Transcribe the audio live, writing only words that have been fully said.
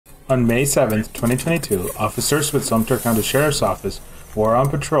On May 7th, 2022, officers with Sumter County Sheriff's Office were on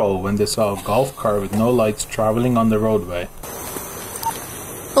patrol when they saw a golf cart with no lights traveling on the roadway.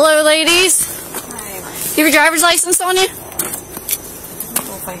 Hello, ladies. Hi. You have your driver's license on you? I don't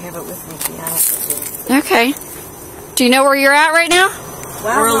know if I have it with me, to be honest with you. Okay. Do you know where you're at right now?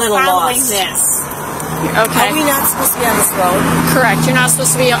 Well, we're a little lost. This. Okay. Are we not supposed to be on this road? Correct. You're not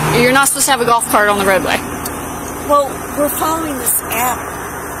supposed to be. You're not supposed to have a golf cart on the roadway. Well, we're following this app.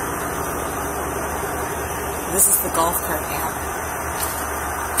 This is the golf cart app.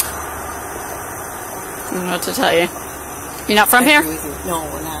 I don't know what to tell you. You're not from here? No,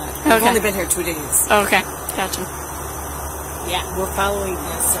 we're not. Okay. We've only been here 2 days. Okay. Gotcha. Yeah, we're following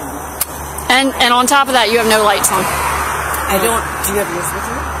this. And on top of that, you have no lights on. I don't. Do you have yours with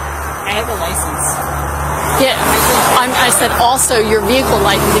you? I have a license. Yeah. I said also your vehicle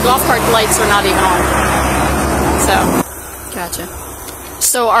light. The golf cart lights are not even on. So, gotcha.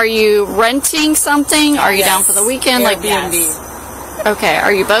 So, are you renting something? Are you down for the weekend? Airbnb. Like okay.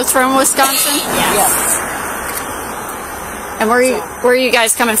 Are you both from Wisconsin? Yes. And where are you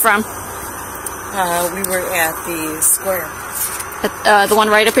guys coming from? We were at the square. The one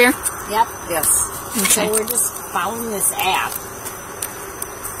right up here? Yep. Yes. Okay. So we're just following this app.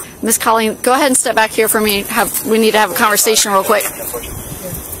 Miss Colleen, go ahead and step back here for me. We need to have a conversation real quick.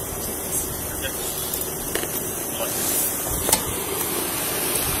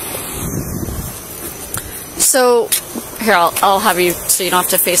 So, here, I'll have you so you don't have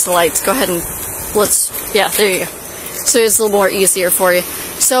to face the lights. Go ahead and yeah, there you go. So it's a little more easier for you.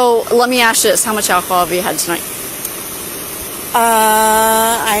 So, let me ask you this. How much alcohol have you had tonight?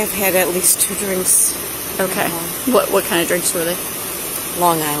 I've had at least 2 drinks. Okay. What kind of drinks were they?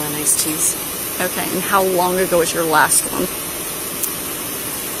 Long Island iced teas. Okay. And how long ago was your last one?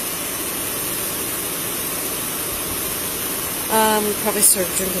 We probably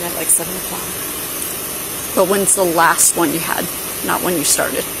started drinking at like 7 o'clock. But when's the last one you had? Not when you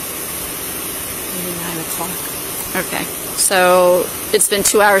started. Maybe 9 o'clock. Okay. So it's been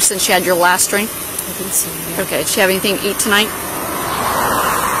 2 hours since you had your last drink? I think so, yeah. Okay. Did you have anything to eat tonight?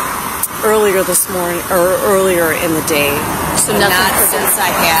 Earlier this morning, or earlier in the day. So nothing not since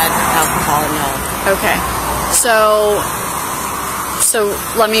I had alcohol, no. Okay. So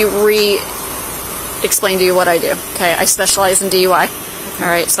let me explain to you what I do. Okay. I specialize in DUI. Okay. All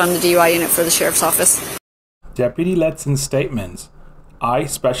right. So I'm the DUI unit for the Sheriff's Office. Deputy Ledson's statements. I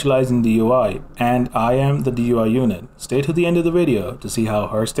specialize in DUI, and I am the DUI unit. Stay to the end of the video to see how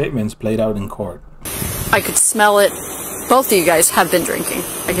her statements played out in court. I could smell it. Both of you guys have been drinking.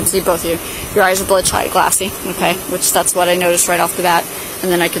 I can see both of you. Your eyes are bloodshot, glassy, okay, which that's what I noticed right off the bat. And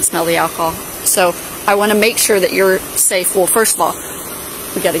then I could smell the alcohol. So I want to make sure that you're safe. Well, first of all,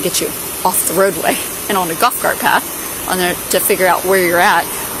 we got to get you off the roadway and on a golf cart path on there to figure out where you're at.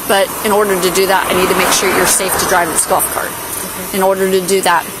 But in order to do that, I need to make sure you're safe to drive this golf cart. Okay. In order to do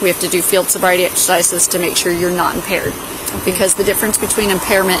that, we have to do field sobriety exercises to make sure you're not impaired. Because the difference between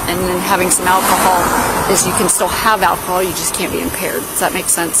impairment and then having some alcohol is you can still have alcohol, you just can't be impaired. Does that make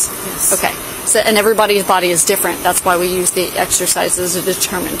sense? Yes. Okay. So, and everybody's body is different. That's why we use the exercises to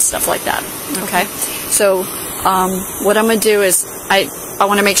determine stuff like that. Okay. So, what I'm going to do is I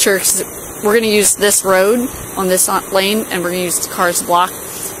want to make sure, cause we're going to use this road on this lane, and we're going to use the car's block.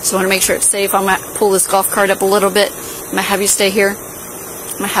 So I want to make sure it's safe. I'm going to pull this golf cart up a little bit. I'm going to have you stay here.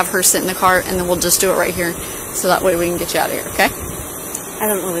 I'm going to have her sit in the car, and then we'll just do it right here. So that way we can get you out of here, okay? I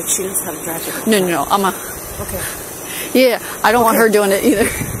don't know that she knows how to drive it. No. Okay. Yeah, I don't want her doing it either.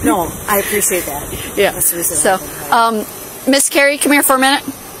 No, I appreciate that. Yeah. That's the reason. So, Miss Carrie, come here for a minute.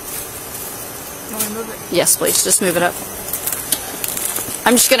 You want to move it? Yes, please. Just move it up.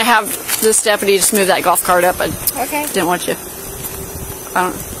 I'm just going to have this deputy just move that golf cart up. I didn't want you.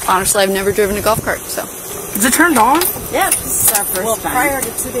 Honestly, I've never driven a golf cart, so. Is it turned on? Yeah, this is our first time. Prior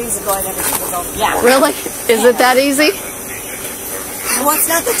to 2 days ago, I never did a golf cart. Yeah. Really? Is it that easy? Well, it's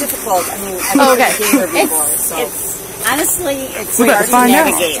not that difficult. I mean, I've never been here before, so. It's honestly, it's hard to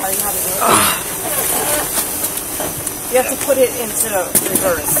navigate. You have to put it into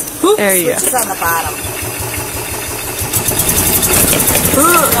reverse. Oops. There you go. Which is on the bottom.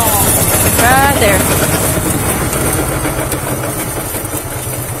 Right there.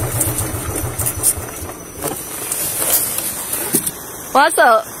 Well, that's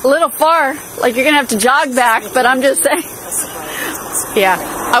a little far. Like, you're going to have to jog back, but I'm just saying. Yeah.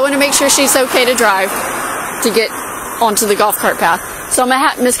 I want to make sure she's okay to drive to get onto the golf cart path. So I'm going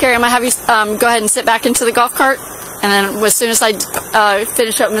to Miss Carrie, I'm going to have you go ahead and sit back into the golf cart. And then as soon as I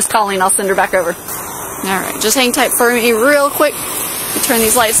finish up Miss Colleen, I'll send her back over. All right. Just hang tight for me real quick. Turn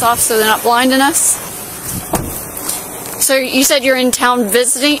these lights off so they're not blinding us. So you said you're in town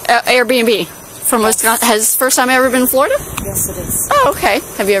visiting Airbnb from Wisconsin. Has this first time ever been in Florida? Yes, it is. Oh, okay.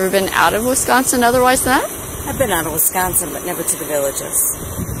 Have you ever been out of Wisconsin otherwise than that? I've been out of Wisconsin, but never to the Villages.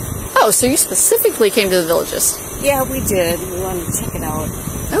 Oh, so you specifically came to the Villages? Yeah, we did. We wanted to check it out.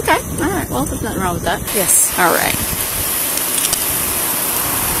 Okay. All right. Well, there's nothing wrong with that. Yes. All right.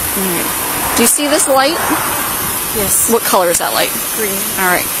 All right. Do you see this light? Yes. What color is that light? Green. All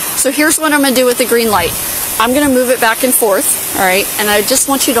right. So here's what I'm going to do with the green light. I'm going to move it back and forth, all right? And I just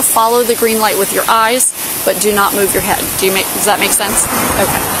want you to follow the green light with your eyes, but do not move your head. Does that make sense?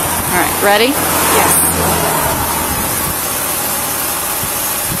 Okay. All right. Ready? Yes.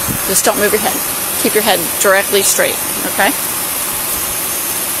 Just don't move your head. Keep your head directly straight, okay?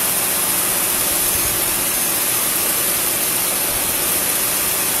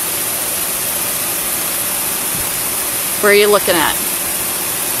 Where are you looking at?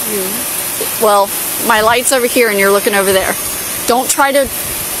 You. Well, my light's over here and you're looking over there. Don't try to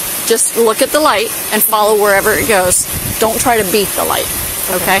just look at the light and follow wherever it goes. Don't try to beat the light,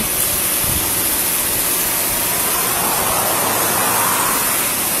 okay?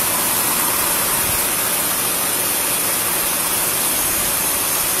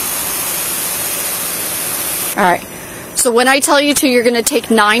 All right. So when I tell you to, you're going to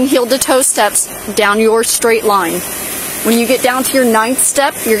take 9 heel-to-toe steps down your straight line. When you get down to your 9th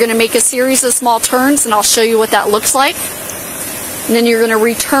step, you're going to make a series of small turns, and I'll show you what that looks like. And then you're going to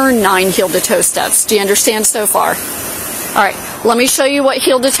return 9 heel-to-toe steps. Do you understand so far? All right. Let me show you what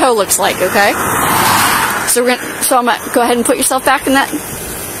heel-to-toe looks like, okay? So I'm going to go ahead and put yourself back in that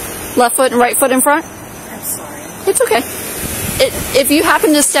left foot and right foot in front. I'm sorry. It's okay. If you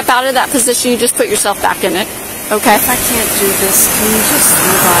happen to step out of that position, you just put yourself back in it. Okay? If I can't do this, can you just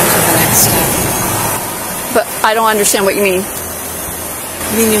move on to the next step? But I don't understand what you mean.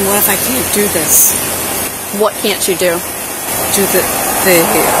 Meaning, what if I can't do this? What can't you do? Do the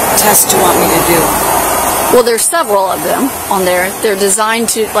test you want me to do. Well, there's several of them on there. They're designed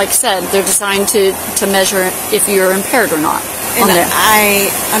to, like I said, they're designed to measure if you're impaired or not. And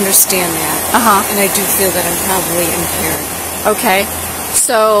I understand that. Uh-huh. And I do feel that I'm probably impaired. Okay.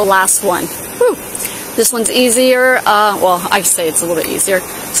 So, last one. Whew. This one's easier. Well, I say it's a little bit easier.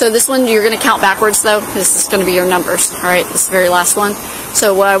 So this one, you're going to count backwards, though. This is going to be your numbers. All right, this very last one.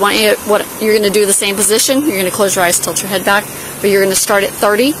 So what you're going to do the same position. You're going to close your eyes, tilt your head back, but you're going to start at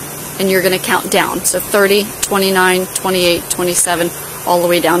 30, and you're going to count down. So 30, 29, 28, 27, all the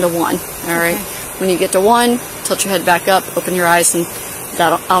way down to 1. All right. Okay. When you get to 1, tilt your head back up, open your eyes, and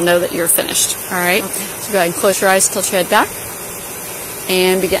I'll know that you're finished. All right. Okay. So go ahead and close your eyes, tilt your head back,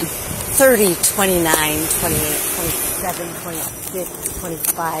 and begin. 30, 29, 28, 27, 26,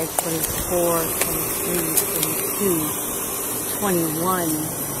 25, 24, 23, 22, 21,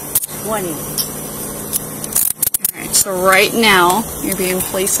 20. Alright, so right now, you're being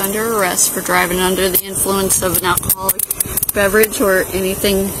placed under arrest for driving under the influence of an alcoholic beverage or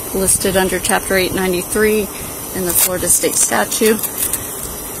anything listed under Chapter 893 in the Florida State Statute.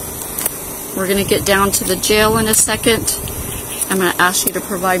 We're going to get down to the jail in a second. I'm going to ask you to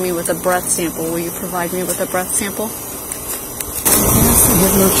provide me with a breath sample. Will you provide me with a breath sample? Yes, I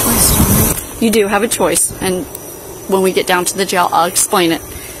have no choice. You do have a choice, and when we get down to the jail, I'll explain it.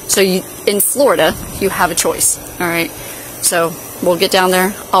 So in Florida, you have a choice, all right? So we'll get down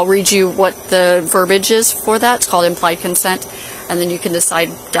there. I'll read you what the verbiage is for that. It's called implied consent, and then you can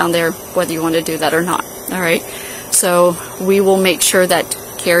decide down there whether you want to do that or not, all right? So we will make sure that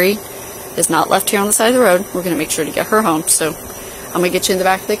Carrie is not left here on the side of the road. We're going to make sure to get her home, so I'm going to get you in the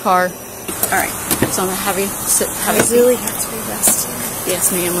back of the car. All right. So I'm going to have you sit. I really have to be arrested.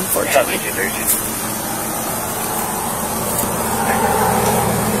 Yes, ma'am, unfortunately.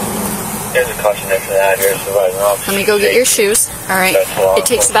 There's a caution there for that. Here's the right off. Let me go get your shoes. All right. It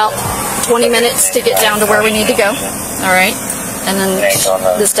takes about 20 minutes to get down to where we need to go. All right. And then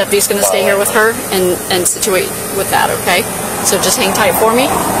this deputy's going to stay here with her and situate with that, okay? So just hang tight for me,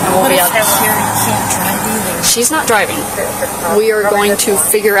 and we'll be out. Carrie can't drive either. She's not driving. We are going to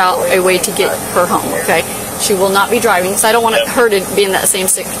figure out a way to get her home, okay? She will not be driving, because I don't want her to be in that same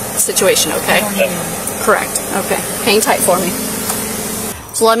situation, okay? Correct. Okay. Hang tight for me.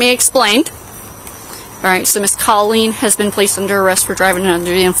 So let me explain. All right, so Miss Colleen has been placed under arrest for driving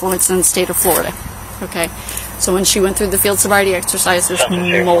under the influence in the state of Florida, okay? So when she went through the field sobriety exercise, there's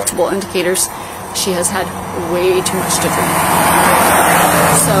multiple indicators. She has had way too much to drink.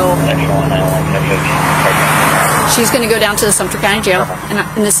 So she's going to go down to the Sumter County Jail,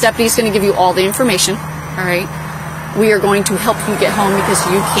 and this deputy is going to give you all the information. All right. We are going to help you get home because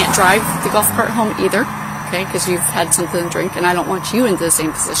you can't drive the golf cart home either, okay? Because you've had something to drink, and I don't want you in the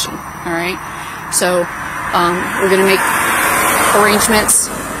same position. All right. So We're going to make arrangements.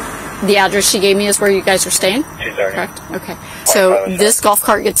 The address she gave me is where you guys are staying? Correct? Okay. So this golf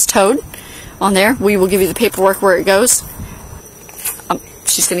cart gets towed on there. We will give you the paperwork where it goes.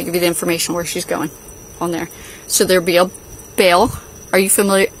 She's going to give you the information where she's going on there. So there'll be a bail. Are you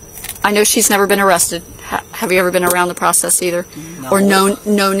familiar? I know she's never been arrested. Have you ever been around the process either? No. Or known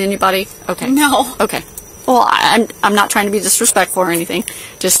anybody? Okay. No. Okay. Well, I'm not trying to be disrespectful or anything.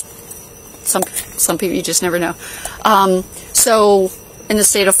 Just some people you just never know. So in the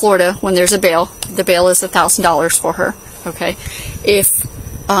state of Florida, when there's a bail, the bail is $1,000 for her. Okay. If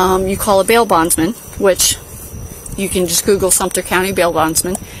you call a bail bondsman, which you can just Google Sumter County bail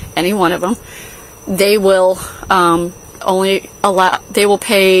bondsman, any one of them, they will they will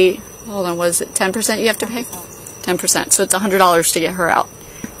pay, hold on, was it 10% you have to pay? 10%. So it's $100 to get her out.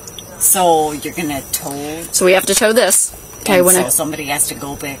 So you're going to tow? So we have to tow this. Okay. And so somebody has to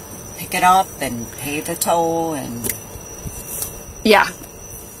go back, pick it up and pay the tow and... Yeah.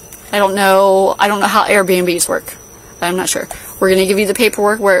 I don't know how Airbnbs work. I'm not sure. We're going to give you the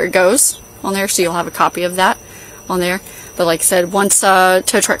paperwork where it goes on there, so you'll have a copy of that on there. But like I said, once tow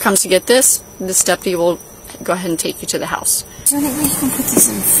truck comes to get this deputy will go ahead and take you to the house. Is there any way you can put this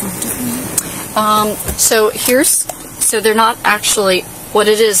in front of me? So they're not actually, what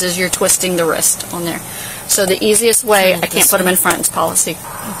it is you're twisting the wrist on there. So the easiest way, I can't put them in front, it's policy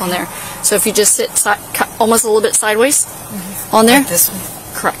on there. So if you just sit almost a little bit sideways on there. Like this one?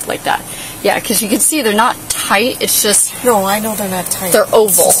 Correct, like that. Yeah, because you can see they're not tight, it's just... No, I know they're not tight. They're oval.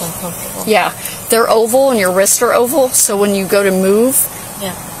 It's just uncomfortable. Yeah, they're oval and your wrists are oval, so when you go to move,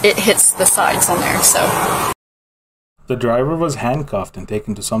 it hits the sides on there, so... The driver was handcuffed and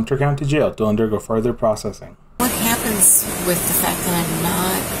taken to Sumter County Jail to undergo further processing. What happens with the fact that I'm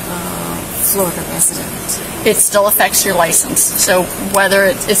not a Florida resident? It still affects your license. So whether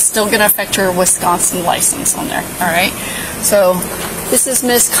it's still going to affect your Wisconsin license on there. All right. So this is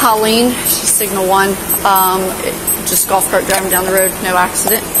Miss Colleen. She's Signal 1. Just golf cart driving down the road. No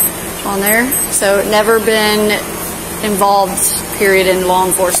accident on there. So never been involved, period, in law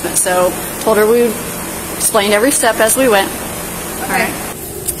enforcement. So told her we would explain every step as we went. All right.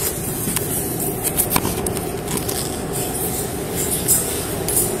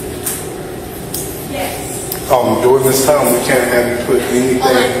 During this time, we can't have you put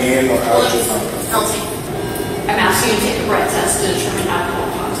anything in or out your mouth. I'm asking you to take a breath test to determine alcohol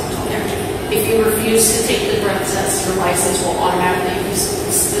content on there. If you refuse to take the breath test, your license will automatically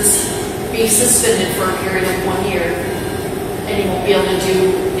be suspended for a period of 1 year, and you won't be able to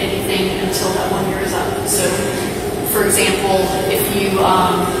do anything until that 1 year is up. So, for example, if you...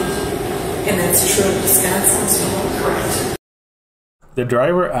 and that's true of Wisconsin? Correct. The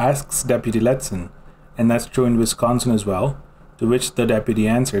driver asks Deputy Letson, and that's true in Wisconsin as well, to which the deputy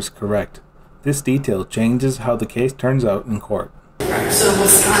answers correct. This detail changes how the case turns out in court. Correct. So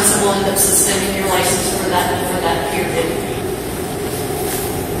Wisconsin will end up suspending your license for that period.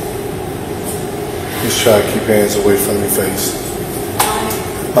 Just try to keep your hands away from your face.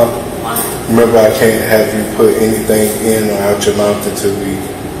 Remember, I can't have you put anything in or out your mouth until we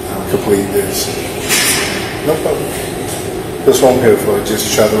complete this. No problem. That's what I'm here for, just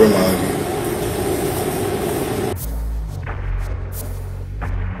to try to remind you.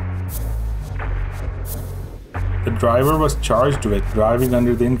 The driver was charged with driving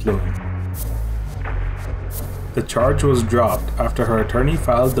under the influence. The charge was dropped after her attorney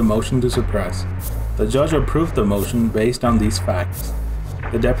filed the motion to suppress. The judge approved the motion based on these facts.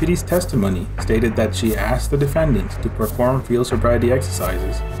 The deputy's testimony stated that she asked the defendant to perform field sobriety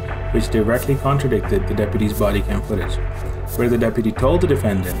exercises, which directly contradicted the deputy's body cam footage, where the deputy told the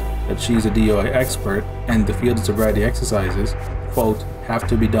defendant that she is a DUI expert and the field sobriety exercises, quote, have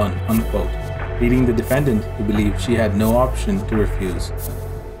to be done, unquote, leading the defendant to believe she had no option to refuse.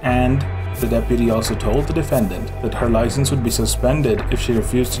 And the deputy also told the defendant that her license would be suspended if she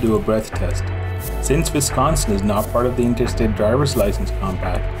refused to do a breath test. Since Wisconsin is not part of the Interstate Driver's License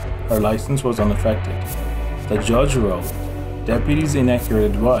Compact, her license was unaffected. The judge wrote, "Deputy's inaccurate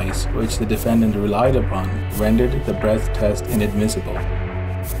advice, which the defendant relied upon, rendered the breath test inadmissible."